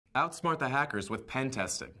Outsmart the hackers with pen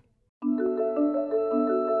testing.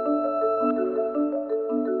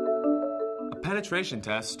 A penetration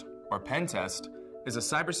test, or pen test, is a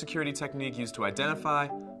cybersecurity technique used to identify,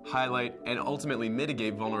 highlight, and ultimately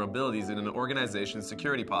mitigate vulnerabilities in an organization's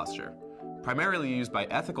security posture. Primarily used by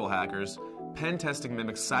ethical hackers, pen testing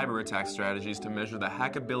mimics cyber attack strategies to measure the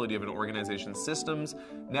hackability of an organization's systems,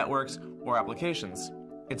 networks, or applications.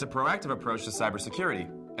 It's a proactive approach to cybersecurity,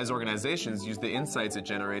 as organizations use the insights it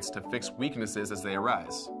generates to fix weaknesses as they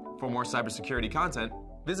arise. For more cybersecurity content,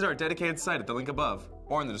 visit our dedicated site at the link above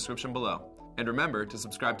or in the description below. And remember to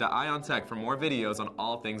subscribe to eyeontech for more videos on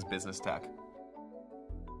all things business tech.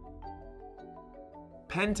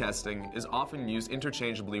 Pen testing is often used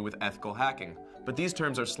interchangeably with ethical hacking, but these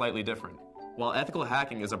terms are slightly different. While ethical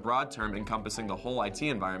hacking is a broad term encompassing the whole IT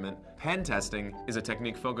environment, pen testing is a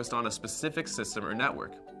technique focused on a specific system or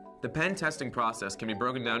network. The pen testing process can be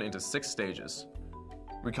broken down into 6 stages.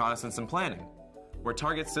 Reconnaissance and planning, where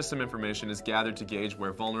target system information is gathered to gauge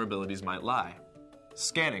where vulnerabilities might lie.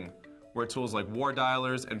 Scanning, where tools like war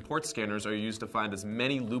dialers and port scanners are used to find as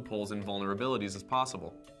many loopholes and vulnerabilities as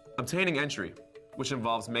possible. Obtaining entry, which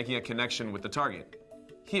involves making a connection with the target.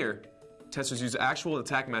 Here, testers use actual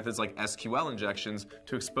attack methods like SQL injections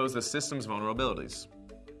to expose the system's vulnerabilities.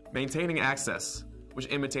 Maintaining access, which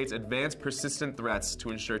imitates advanced persistent threats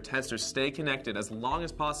to ensure testers stay connected as long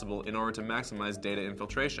as possible in order to maximize data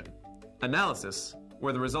infiltration. Analysis,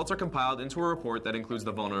 where the results are compiled into a report that includes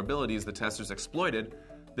the vulnerabilities the testers exploited,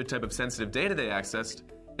 the type of sensitive data they accessed,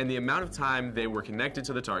 and the amount of time they were connected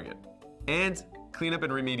to the target. And cleanup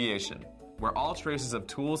and remediation, where all traces of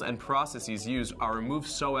tools and processes used are removed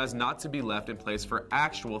so as not to be left in place for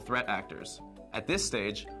actual threat actors. At this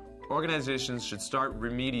stage, organizations should start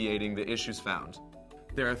remediating the issues found.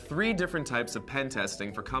 There are 3 different types of pen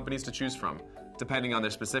testing for companies to choose from, depending on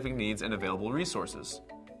their specific needs and available resources.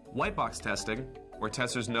 White box testing, where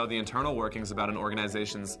testers know the internal workings about an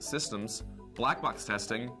organization's systems. Black box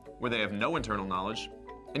testing, where they have no internal knowledge.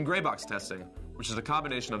 And gray box testing, which is a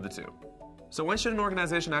combination of the 2. So when should an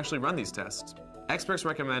organization actually run these tests? Experts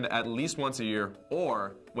recommend at least once a year,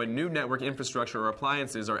 or when new network infrastructure or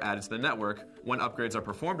appliances are added to the network, when upgrades are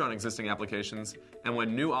performed on existing applications, and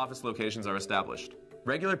when new office locations are established.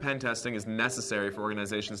 Regular pen testing is necessary for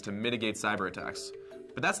organizations to mitigate cyber attacks,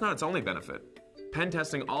 but that's not its only benefit. Pen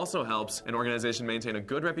testing also helps an organization maintain a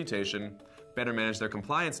good reputation, better manage their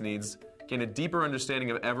compliance needs, gain a deeper understanding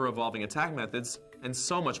of ever-evolving attack methods, and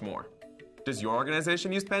so much more. Does your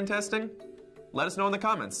organization use pen testing? Let us know in the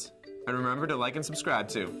comments. And remember to like and subscribe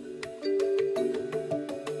too.